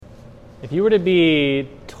If you were to be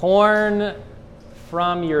torn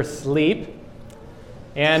from your sleep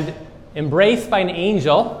and embraced by an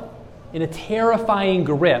angel in a terrifying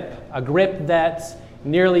grip, a grip that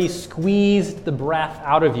nearly squeezed the breath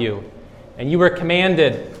out of you, and you were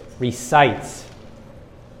commanded, recite,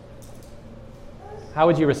 how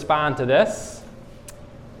would you respond to this?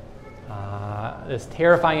 This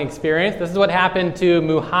terrifying experience. This is what happened to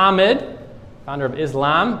Muhammad, founder of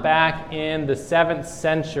Islam, back in the 7th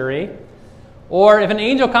century. Or if an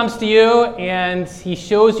angel comes to you and he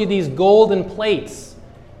shows you these golden plates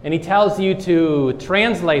and he tells you to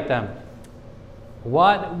translate them,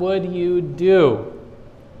 what would you do?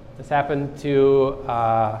 This happened to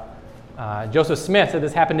Joseph Smith. Said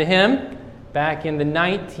this happened to him back in the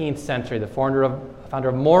 19th century, the founder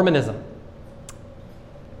of Mormonism.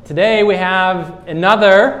 Today we have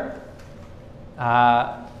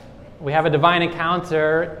we have a divine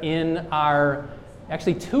encounter in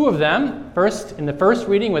actually two of them. First, in the first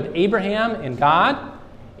reading with Abraham and God,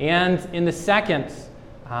 and in the second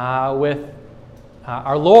with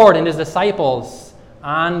our Lord and his disciples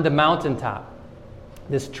on the mountaintop.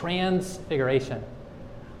 This transfiguration.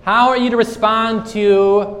 How are you to respond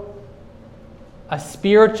to a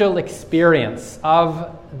spiritual experience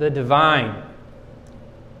of the divine?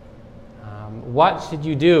 What should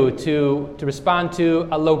you do to respond to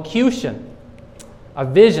a locution, a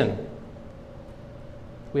vision?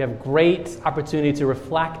 We have great opportunity to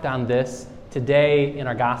reflect on this today in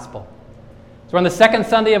our gospel. So we're on the second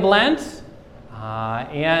Sunday of Lent,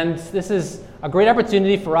 and this is a great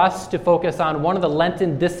opportunity for us to focus on one of the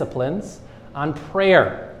Lenten disciplines, on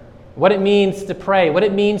prayer. What it means to pray, what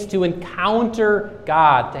it means to encounter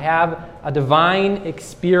God, to have a divine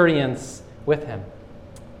experience with him.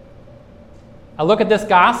 A look at this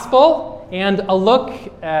gospel and a look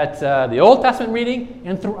at the Old Testament reading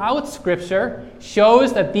and throughout Scripture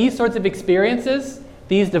shows that these sorts of experiences,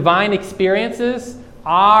 these divine experiences,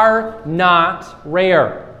 are not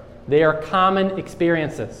rare. They are common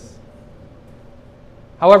experiences.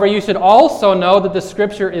 However, you should also know that the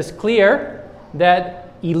Scripture is clear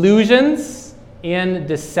that illusions and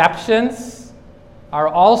deceptions are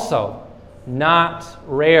also not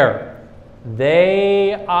rare.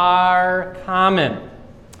 They are common.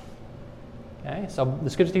 Okay, so the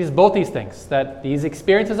Scripture teaches both these things, that these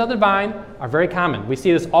experiences of the divine are very common. We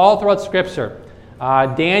see this all throughout Scripture.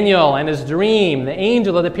 Daniel and his dream, the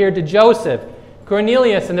angel that appeared to Joseph,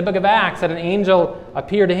 Cornelius in the book of Acts, that an angel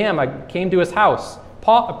appeared to him, came to his house.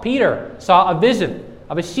 Peter saw a vision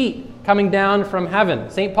of a sheep coming down from heaven.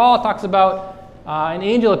 St. Paul talks about an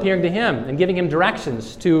angel appearing to him and giving him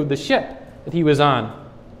directions to the ship that he was on.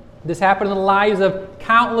 This happened in the lives of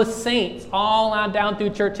countless saints all on down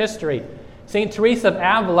through church history. St. Teresa of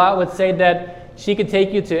Avila would say that she could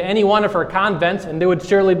take you to any one of her convents and there would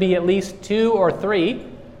surely be at least 2 or 3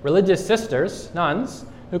 religious sisters, nuns,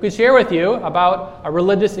 who could share with you about a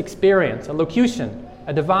religious experience, a locution,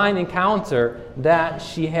 a divine encounter that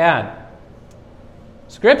she had.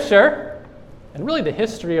 Scripture, and really the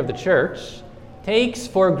history of the church, takes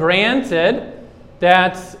for granted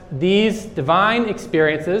that these divine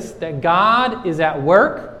experiences, that God is at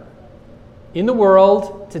work in the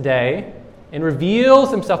world today and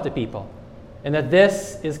reveals himself to people, and that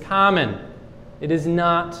this is common. It is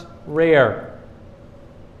not rare.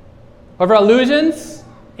 However, illusions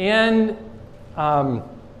and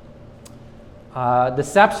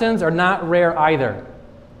deceptions are not rare either.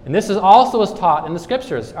 And this is also taught in the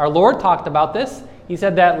Scriptures. Our Lord talked about this. He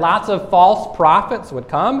said that lots of false prophets would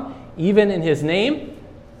come, even in his name.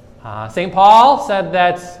 St. Paul said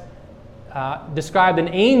that, described an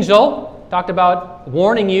angel, talked about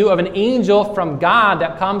warning you of an angel from God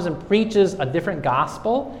that comes and preaches a different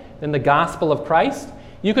gospel than the gospel of Christ.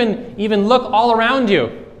 You can even look all around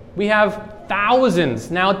you. We have thousands,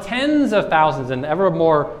 now tens of thousands, and ever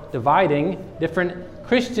more dividing different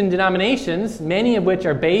Christian denominations, many of which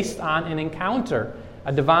are based on an encounter,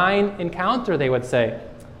 a divine encounter, they would say.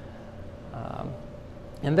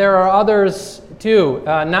 And there are others too,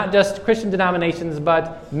 not just Christian denominations,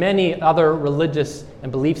 but many other religious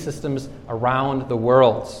and belief systems around the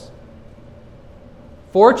world.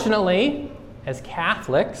 Fortunately, as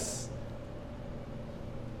Catholics,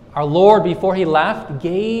 our Lord, before he left,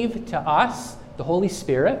 gave to us the Holy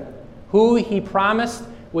Spirit, who he promised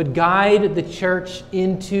would guide the church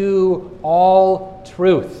into all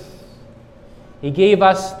truth. He gave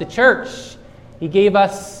us the church. He gave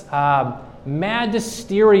us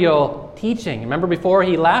magisterial teaching. Remember, before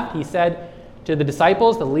he left, he said to the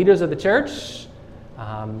disciples, the leaders of the church,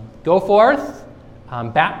 go forth,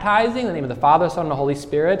 baptizing in the name of the Father, Son, and the Holy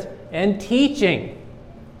Spirit, and teaching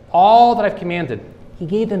all that I've commanded he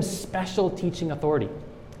gave them special teaching authority.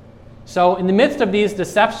 So in the midst of these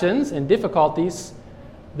deceptions and difficulties,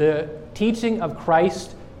 the teaching of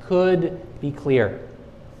Christ could be clear.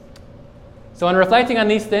 So in reflecting on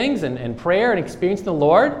these things and prayer and experiencing the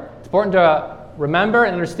Lord, it's important to remember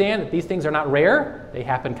and understand that these things are not rare. They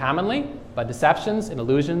happen commonly, but deceptions and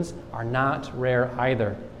illusions are not rare either.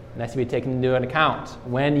 And that's to be taken into account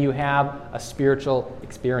when you have a spiritual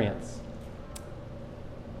experience.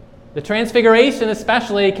 The Transfiguration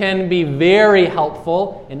especially can be very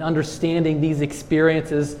helpful in understanding these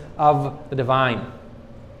experiences of the divine.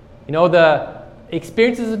 You know, the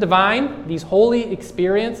experiences of the divine, these holy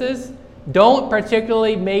experiences, don't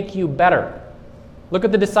particularly make you better. Look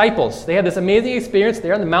at the disciples. They had this amazing experience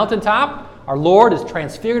there on the mountaintop. Our Lord is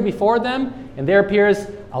transfigured before them, and there appears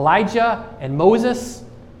Elijah and Moses.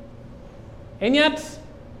 And yet,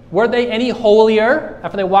 were they any holier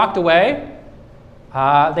after they walked away?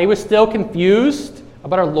 They were still confused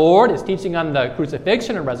about our Lord, his teaching on the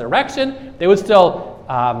crucifixion and resurrection. They would still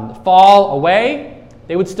fall away.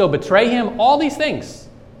 They would still betray him. All these things.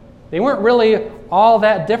 They weren't really all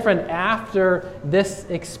that different after this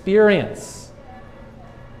experience.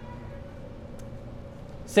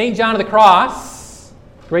 St. John of the Cross,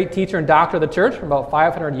 great teacher and doctor of the church from about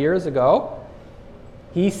 500 years ago,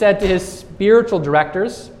 he said to his spiritual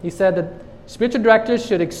directors, he said that spiritual directors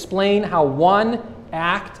should explain how one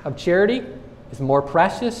act of charity is more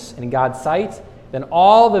precious in God's sight than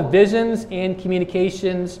all the visions and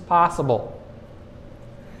communications possible.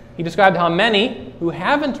 He described how many who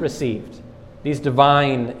haven't received these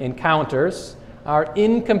divine encounters are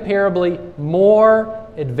incomparably more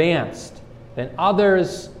advanced than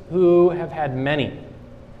others who have had many.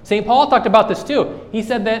 St. Paul talked about this too. He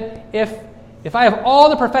said that if I have all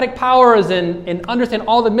the prophetic powers and understand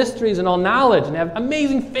all the mysteries and all knowledge and have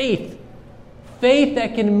amazing faith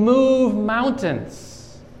that can move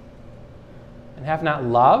mountains, and have not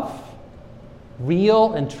love,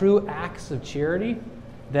 real and true acts of charity,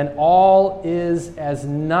 then all is as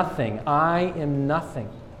nothing. I am nothing.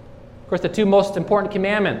 Of course, the two most important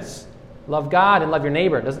commandments, love God and love your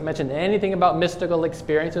neighbor, it doesn't mention anything about mystical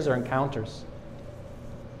experiences or encounters.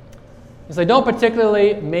 So they don't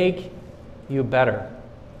particularly make you better.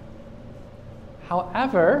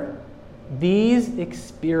 However, these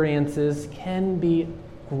experiences can be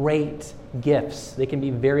great gifts. They can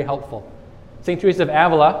be very helpful. St. Teresa of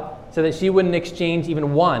Avila said that she wouldn't exchange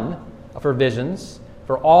even one of her visions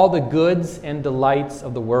for all the goods and delights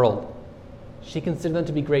of the world. She considered them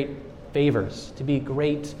to be great favors, to be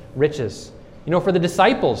great riches. You know, for the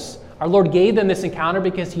disciples, our Lord gave them this encounter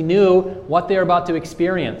because he knew what they were about to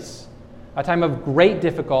experience, a time of great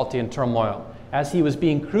difficulty and turmoil, as he was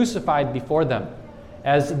being crucified before them,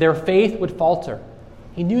 as their faith would falter.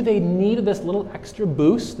 He knew they needed this little extra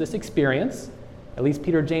boost, this experience, at least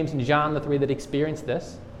Peter, James, and John, the three that experienced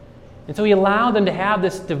this. And so he allowed them to have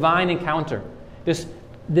this divine encounter,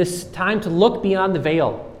 this time to look beyond the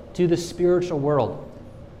veil to the spiritual world.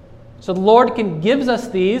 So the Lord gives us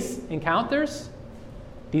these encounters,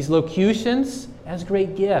 these locutions, as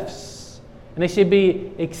great gifts. And they should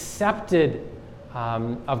be accepted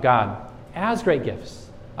of God as great gifts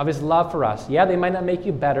of his love for us. Yeah, they might not make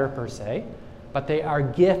you better per se, but they are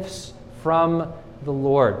gifts from the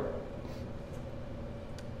Lord.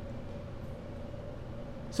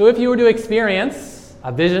 So if you were to experience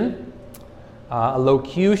a vision, a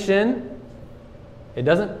locution, it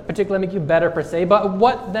doesn't particularly make you better per se, but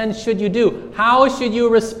what then should you do? How should you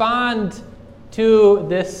respond to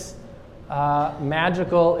this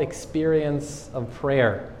magical experience of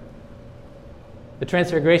prayer? The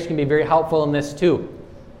Transfiguration can be very helpful in this too.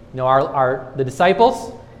 You know, the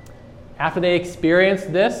disciples, after they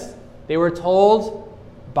experienced this, they were told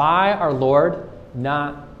by our Lord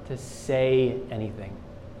not to say anything.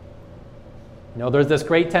 You know, there's this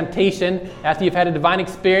great temptation after you've had a divine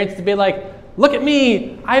experience to be like, look at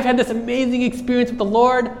me, I've had this amazing experience with the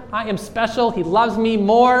Lord. I am special. He loves me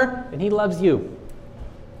more than he loves you.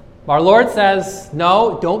 Our Lord says,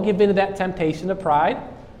 no, don't give in to that temptation of pride.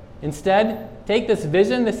 Instead, take this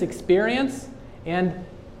vision, this experience, and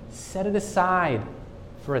set it aside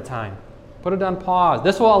for a time. Put it on pause.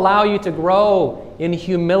 This will allow you to grow in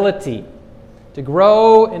humility, to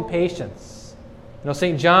grow in patience. You know,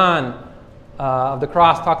 St. John of the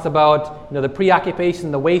Cross talks about, you know, the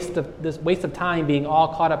preoccupation, the waste of time, being all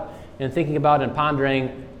caught up in thinking about and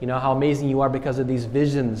pondering, you know, how amazing you are because of these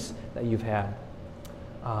visions that you've had.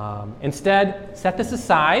 Instead, set this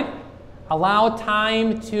aside. Allow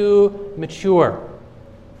time to mature.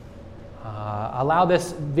 Allow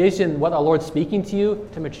this vision, what our Lord's speaking to you,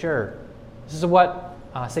 to mature. This is what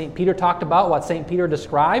St. Peter talked about, what St. Peter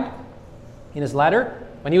described. in his letter,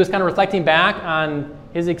 when he was kind of reflecting back on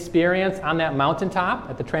his experience on that mountaintop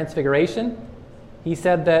at the Transfiguration, he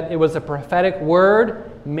said that it was a prophetic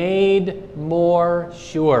word made more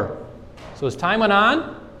sure. So as time went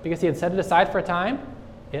on, because he had set it aside for a time,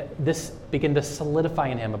 this began to solidify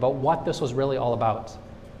in him about what this was really all about.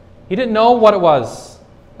 He didn't know what it was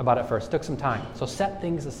about at first. It took some time. So set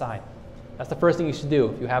things aside. That's the first thing you should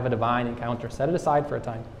do if you have a divine encounter. Set it aside for a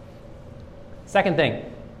time. Second thing,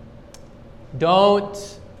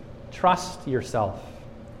 don't trust yourself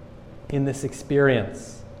in this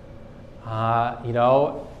experience. It's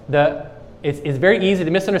very easy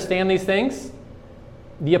to misunderstand these things.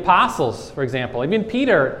 The apostles, for example, even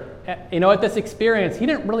Peter, at this experience, he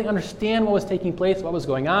didn't really understand what was taking place, what was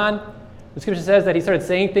going on. The scripture says that he started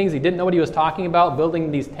saying things, he didn't know what he was talking about,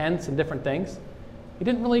 building these tents and different things. He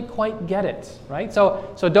didn't really quite get it, right?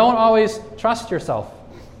 So don't always trust yourself.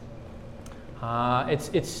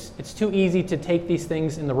 It's too easy to take these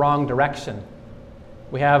things in the wrong direction.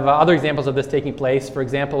 We have other examples of this taking place. For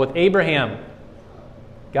example, with Abraham.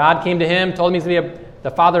 God came to him, told him he's going to be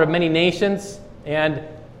the father of many nations, and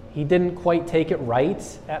he didn't quite take it right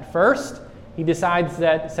at first. He decides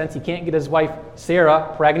that since he can't get his wife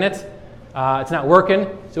Sarah pregnant, it's not working,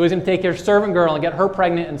 so he's going to take his servant girl and get her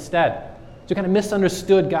pregnant instead. So he kind of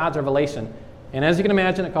misunderstood God's revelation. And as you can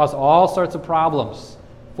imagine, it caused all sorts of problems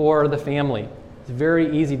for the family. It's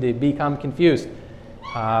very easy to become confused.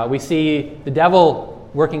 We see the devil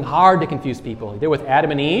working hard to confuse people. He did it with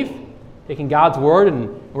Adam and Eve, taking God's word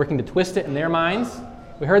and working to twist it in their minds.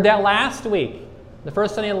 We heard that last week, the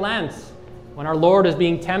first Sunday of Lent, when our Lord is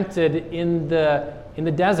being tempted in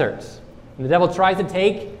the desert. And the devil tries to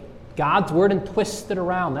take God's word and twist it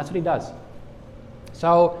around. That's what he does.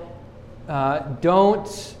 So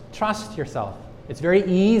don't trust yourself. It's very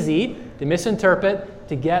easy to misinterpret,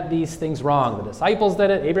 to get these things wrong. The disciples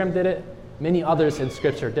did it, Abraham did it, many others in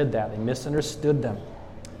Scripture did that. They misunderstood them.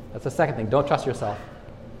 That's the second thing. Don't trust yourself.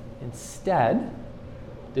 Instead,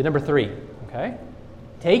 do number 3, okay?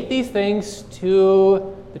 Take these things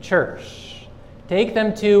to the church. Take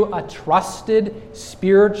them to a trusted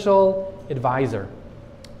spiritual advisor.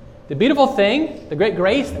 The beautiful thing, the great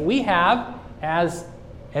grace that we have as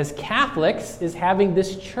Catholics is having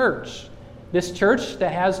this church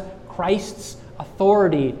that has Christ's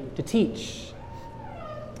authority to teach.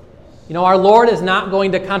 Our Lord is not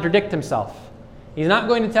going to contradict himself. He's not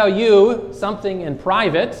going to tell you something in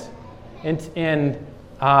private and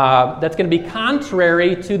that's going to be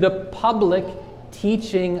contrary to the public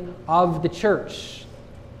teaching of the church.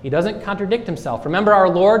 He doesn't contradict himself. Remember our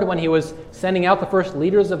Lord when he was sending out the first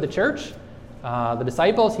leaders of the church, the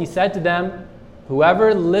disciples, he said to them,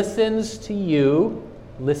 "Whoever listens to you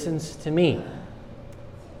listens to me."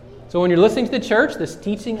 So when you're listening to the church, this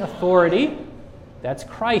teaching authority, that's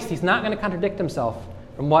Christ. He's not going to contradict himself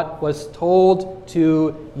from what was told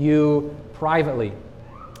to you privately.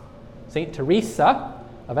 St. Teresa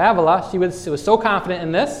of Avila, she was so confident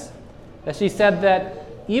in this that she said that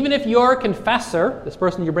even if your confessor, this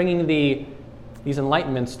person you're bringing these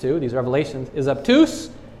enlightenments to, these revelations, is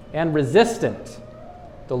obtuse and resistant,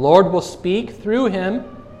 the Lord will speak through him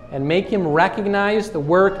and make him recognize the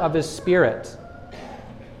work of his Spirit.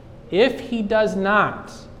 If he does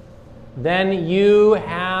not, then you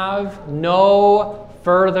have no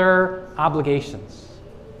further obligations.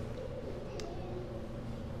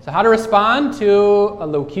 So how to respond to a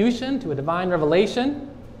locution, to a divine revelation?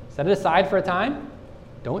 Set it aside for a time.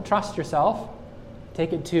 Don't trust yourself.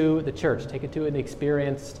 Take it to the church. Take it to an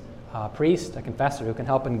experienced priest, a confessor who can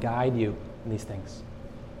help and guide you in these things.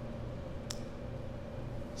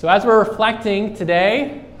 So as we're reflecting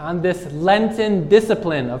today on this Lenten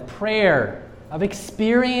discipline of prayer, of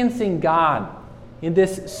experiencing God in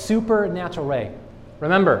this supernatural way,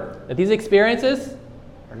 remember that these experiences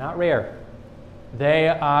are not rare. They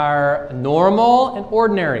are normal and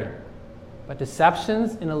ordinary, but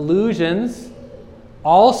deceptions and illusions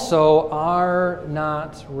also are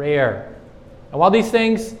not rare. And while these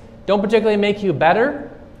things don't particularly make you better,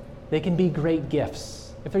 they can be great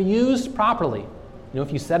gifts if they're used properly.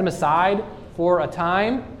 If you set them aside for a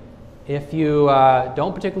time, if you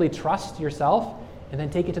don't particularly trust yourself, and then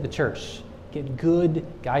take it to the church. Get good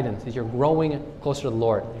guidance as you're growing closer to the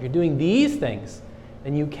Lord. If you're doing these things,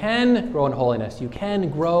 then you can grow in holiness. You can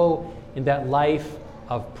grow in that life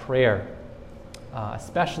of prayer,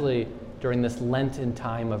 especially during this Lenten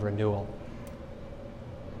time of renewal.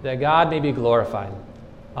 That God may be glorified.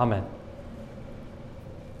 Amen.